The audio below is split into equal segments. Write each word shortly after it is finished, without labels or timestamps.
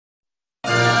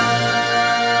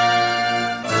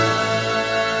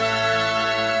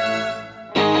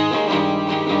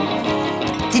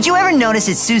did you ever notice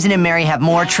that Susan and Mary have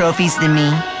more trophies than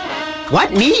me?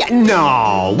 What, me?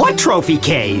 No. What trophy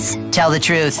case? Tell the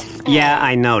truth. Yeah,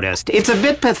 I noticed. It's a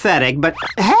bit pathetic, but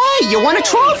hey, you won a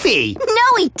trophy! No,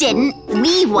 we didn't.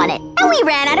 We won it. And we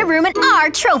ran out of room in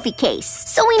our trophy case.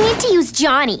 So we need to use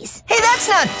Johnny's. Hey, that's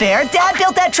not fair. Dad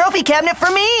built that trophy cabinet for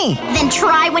me. Then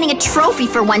try winning a trophy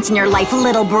for once in your life,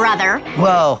 little brother.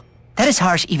 Whoa, that is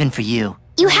harsh even for you.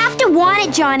 You have to want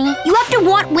it, Johnny. You have to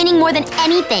want winning more than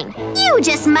anything. You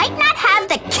just might not have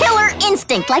the killer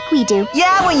instinct like we do.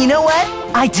 Yeah, well, you know what?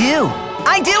 I do.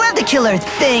 I do have the killer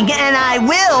thing, and I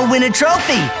will win a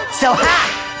trophy. So, ha!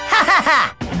 Ha ha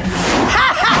ha!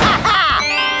 Ha ha ha ha!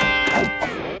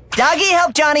 Doggy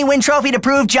helped Johnny win trophy to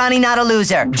prove Johnny not a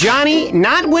loser. Johnny,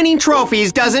 not winning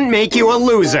trophies doesn't make you a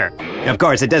loser. Of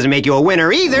course, it doesn't make you a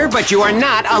winner either, but you are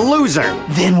not a loser.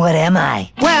 Then what am I?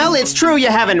 Well, it's true you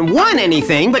haven't won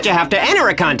anything, but you have to enter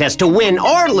a contest to win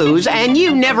or lose, and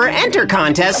you never enter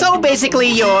contests, so basically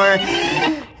you're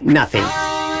nothing.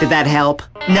 Did that help?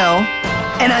 No.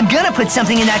 And I'm gonna put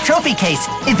something in that trophy case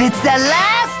if it's the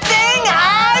last thing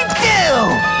I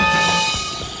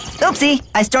do! Oopsie,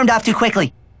 I stormed off too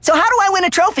quickly. So how do I win a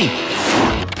trophy?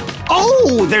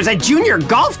 Oh, there's a junior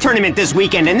golf tournament this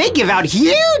weekend, and they give out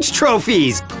huge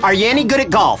trophies. Are you any good at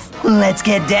golf? Let's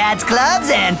get Dad's clubs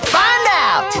and find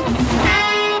out!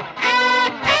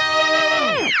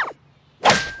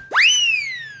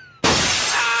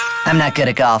 I'm not good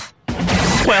at golf.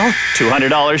 Well,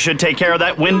 $200 should take care of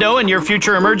that window and your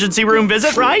future emergency room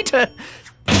visit, right?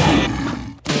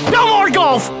 No more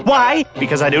golf! Why?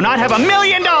 Because I do not have $1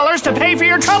 million to pay for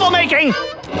your troublemaking!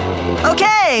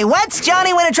 Okay, what's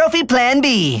Johnny Win a Trophy Plan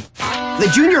B? The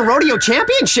Junior Rodeo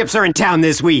Championships are in town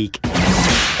this week.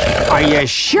 Are you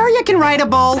sure you can ride a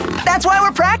bull? That's why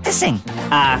we're practicing.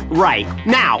 Right.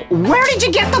 Now, where did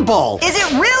you get the bull? Is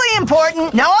it really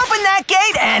important? Now open that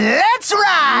gate and let's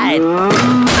ride!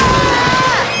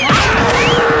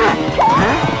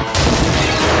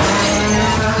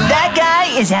 That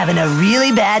guy is having a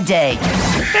really bad day.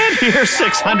 And here's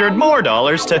 $600 more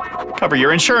to cover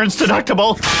your insurance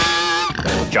deductible.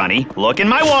 Johnny, look in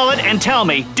my wallet and tell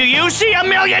me, do you see $1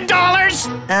 million?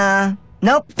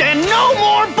 Nope. Then no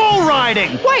more bull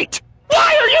riding! Wait!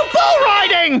 Why are you bull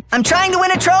riding? I'm trying to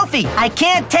win a trophy. I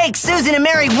can't take Susan and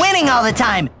Mary winning all the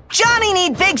time. Johnny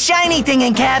need big shiny thing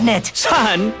in cabinet.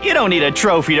 Son, you don't need a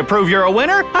trophy to prove you're a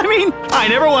winner. I mean, I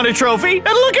never won a trophy, and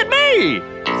look at me!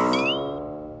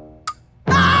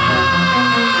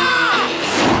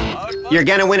 You're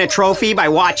gonna win a trophy by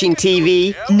watching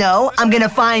TV? No, I'm gonna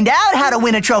find out how to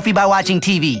win a trophy by watching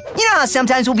TV. You know how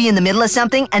sometimes we'll be in the middle of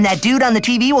something and that dude on the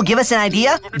TV will give us an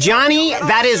idea? Johnny,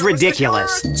 that is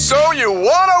ridiculous. So you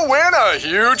wanna win a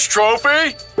huge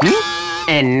trophy?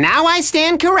 And now I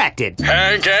stand corrected.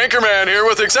 Hank Anchorman here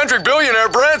with eccentric billionaire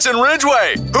Branson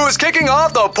Ridgway, who is kicking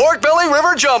off the Pork Belly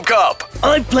River Jump Cup.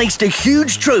 I've placed a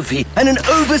huge trophy and an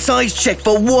oversized check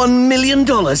for $1 million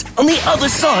on the other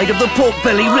side of the Pork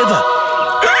Belly River.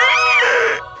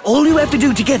 All you have to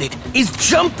do to get it is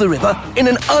jump the river in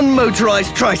an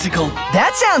unmotorized tricycle.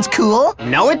 That sounds cool.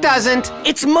 No, it doesn't.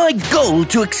 It's my goal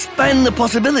to expand the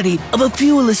possibility of a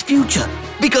fuelless future.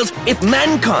 Because if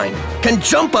mankind can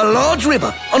jump a large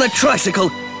river on a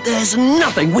tricycle, there's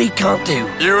nothing we can't do.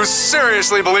 You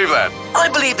seriously believe that? I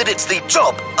believe that it's the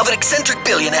job of an eccentric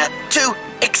billionaire to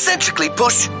eccentrically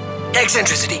push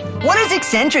eccentricity. What does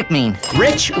eccentric mean?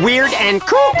 Rich, weird, and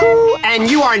cuckoo,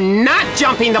 and you are not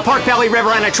jumping the Pork Belly River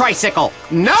on a tricycle.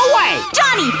 No way!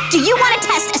 Johnny, do you want to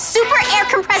test a super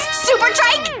air-compressed super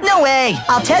trike? No way.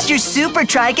 I'll test your super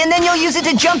trike and then you'll use it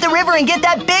to jump the river and get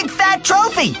that big fat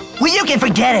trophy. Well, you can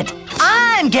forget it.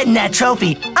 I'm getting that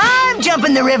trophy. I'm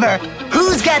jumping the river.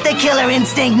 Who's got the killer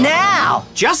instinct now?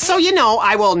 Just so you know,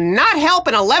 I will not help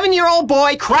an 11-year-old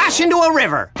boy crash into a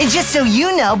river. And just so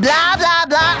you know, blah, blah,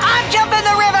 blah, I'm jumping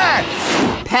the river!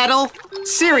 Pedal?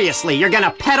 Seriously, you're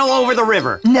gonna pedal over the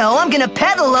river? No, I'm gonna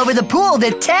pedal over the pool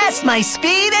to test my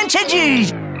speed and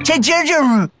trajectory.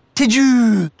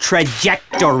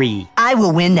 I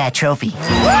will win that trophy.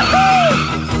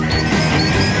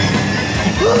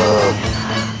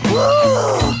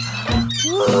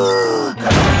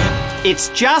 It's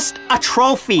just a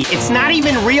trophy. It's not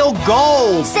even real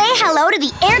gold. Say hello to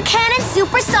the Air Cannon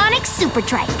Supersonic Super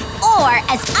Trike. Or,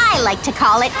 as I like to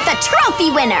call it, the trophy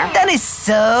winner. That is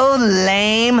so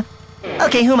lame.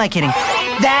 Okay, who am I kidding?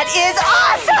 That is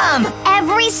awesome!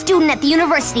 Every student at the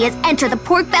university has entered the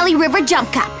Pork Belly River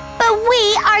Jump Cup. But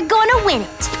we are gonna win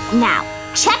it. Now,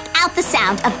 check out the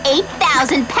sound of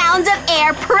 8,000 pounds of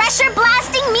air pressure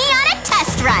blasting me on a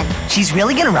test run. She's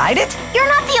really gonna ride it? You're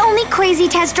not the only crazy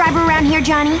test driver around here,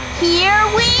 Johnny. Here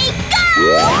we go!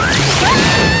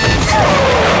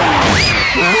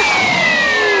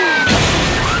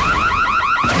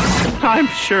 I'm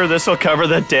sure this will cover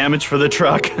the damage for the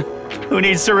truck. Who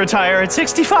needs to retire at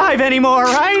 65 anymore,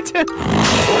 right?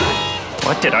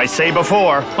 What did I say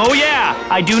before? Oh yeah,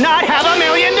 I do not have $1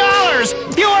 million!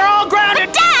 You are all grounded!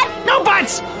 But Dad! No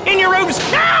buts! In your rooms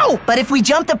now! But if we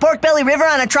jump the Pork Belly River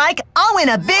on a trike, I'll win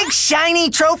a big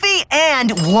shiny trophy and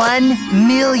 $1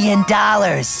 million.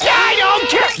 I don't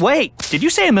care! Wait, did you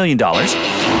say $1 million?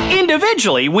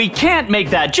 Individually, we can't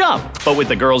make that jump. But with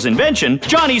the girl's invention,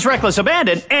 Johnny's reckless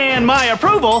abandon, and my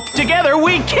approval, together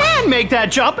we can make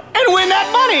that jump and win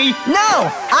that money!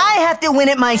 No, I have to win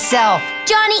it myself.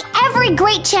 Johnny, every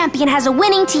great champion has a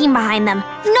winning team behind them.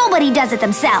 Nobody does it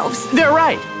themselves. They're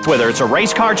right. Whether it's a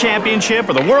race car championship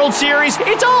or the World Series,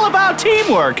 it's all about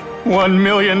teamwork. $1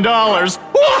 million.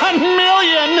 $1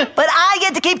 million! But I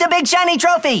get to keep the big shiny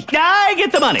trophy. I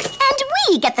get the money. And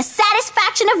we get the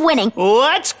satisfaction of winning.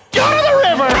 Let's go to the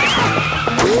river!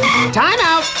 Time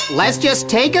out. Let's just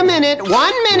take a minute,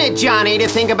 1 minute, Johnny, to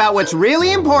think about what's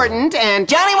really important and...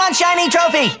 Johnny wants shiny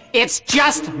trophy. It's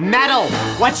just metal.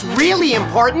 What's really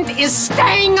important is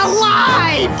staying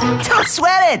alive! Don't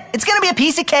sweat it. It's gonna be a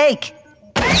piece of cake.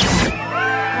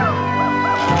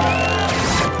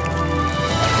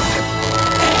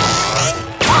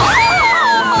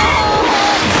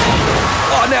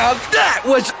 Oh, now that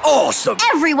was awesome!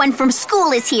 Everyone from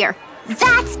school is here.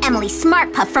 That's Emily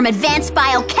Smartpuff from Advanced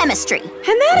Biochemistry. And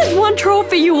that is one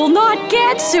trophy you will not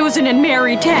get, Susan and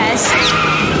Mary Tess.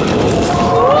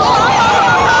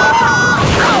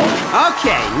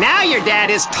 Okay, now your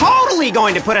dad is totally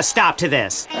going to put a stop to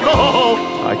this.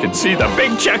 Oh, I can see the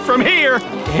big check from here.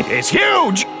 It is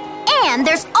huge. And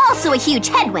there's also a huge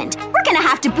headwind. We're gonna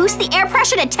have to boost the air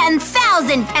pressure to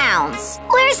 10,000 pounds.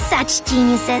 We're such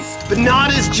geniuses. But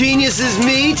not as genius as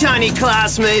me, tiny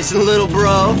classmates and little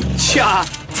bro. Cha.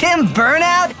 Tim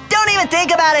Burnout? Don't even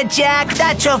think about it, Jack.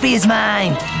 That trophy is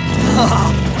mine.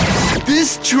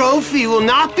 This trophy will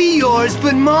not be yours,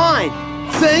 but mine.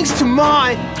 Thanks to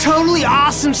my totally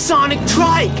awesome sonic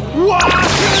trike. What?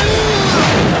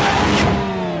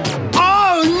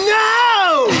 Oh,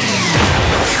 no!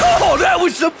 Oh, that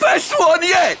was the best one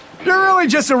yet! You're really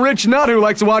just a rich nut who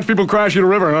likes to watch people crash in a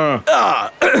river, huh?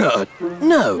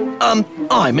 No,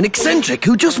 I'm an eccentric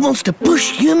who just wants to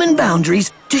push human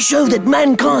boundaries to show that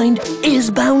mankind is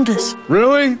boundless.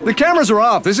 Really? The cameras are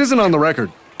off. This isn't on the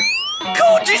record.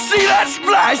 Can't you see that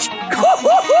splash?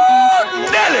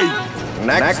 Nelly!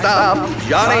 Next up,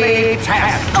 Johnny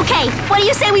Test. Okay, what do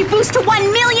you say we boost to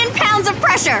 1 million pounds of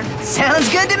pressure? Sounds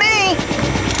good to me.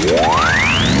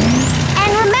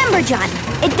 And remember, Johnny,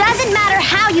 it doesn't matter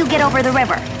how you get over the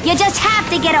river. You just have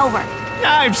to get over.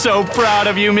 I'm so proud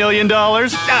of you, $1 million.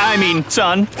 I mean,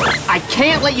 son. I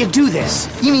can't let you do this.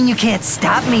 You mean you can't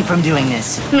stop me from doing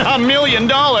this? $1 million?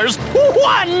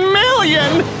 1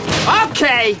 million!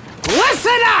 Okay,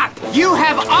 listen up! You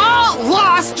have all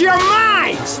lost your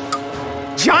minds!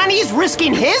 Johnny's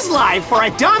risking his life for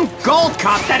a dumb gold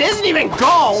cup that isn't even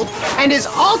gold, and his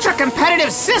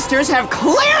ultra-competitive sisters have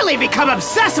clearly become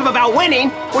obsessive about winning,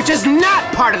 which is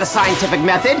not part of the scientific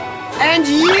method. And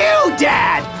you,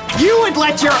 Dad, you would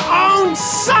let your own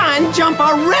son jump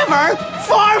a river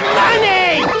for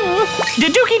money!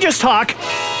 Did Dookie just talk?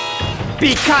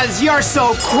 Because you're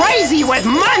so crazy with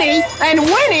money and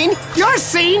winning, you're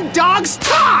seeing dogs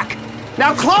talk!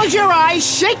 Now close your eyes,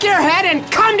 shake your head, and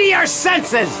come to your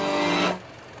senses!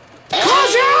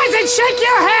 Close your eyes and shake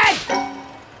your head!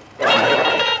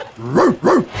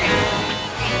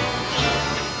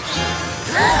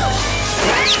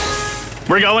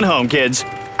 We're going home, kids.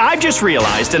 I've just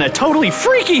realized in a totally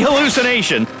freaky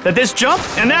hallucination that this jump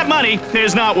and that money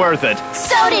is not worth it.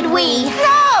 So did we.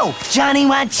 No! Johnny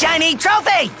wants shiny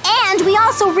trophy! And we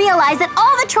also realized that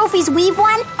all the trophies we've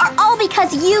won are all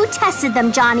because you tested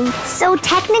them, Johnny. So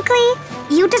technically,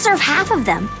 you deserve half of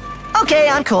them. Okay,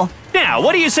 I'm cool. Now,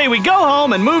 what do you say we go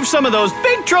home and move some of those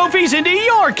big trophies into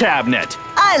your cabinet?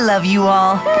 I love you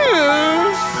all.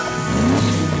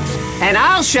 And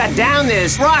I'll shut down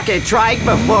this rocket trike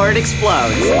before it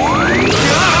explodes.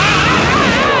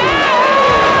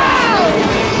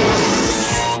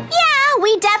 Yeah,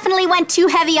 we definitely went too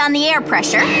heavy on the air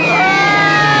pressure. He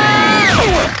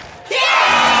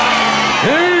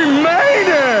made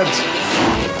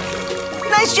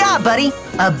it! Nice job, buddy.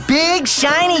 A big,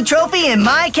 shiny trophy in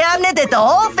my cabinet that the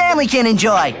whole family can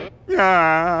enjoy.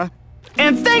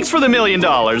 And thanks for the $1 million,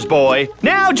 boy.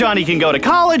 Now Johnny can go to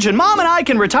college and Mom and I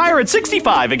can retire at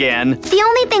 65 again. The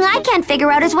only thing I can't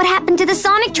figure out is what happened to the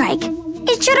Sonic Trike.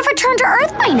 It should have returned to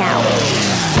Earth by now.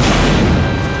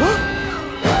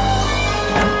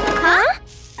 Huh?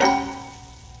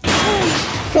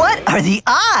 What are the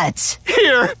odds?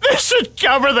 Here, this should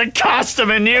cover the cost of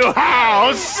a new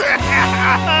house.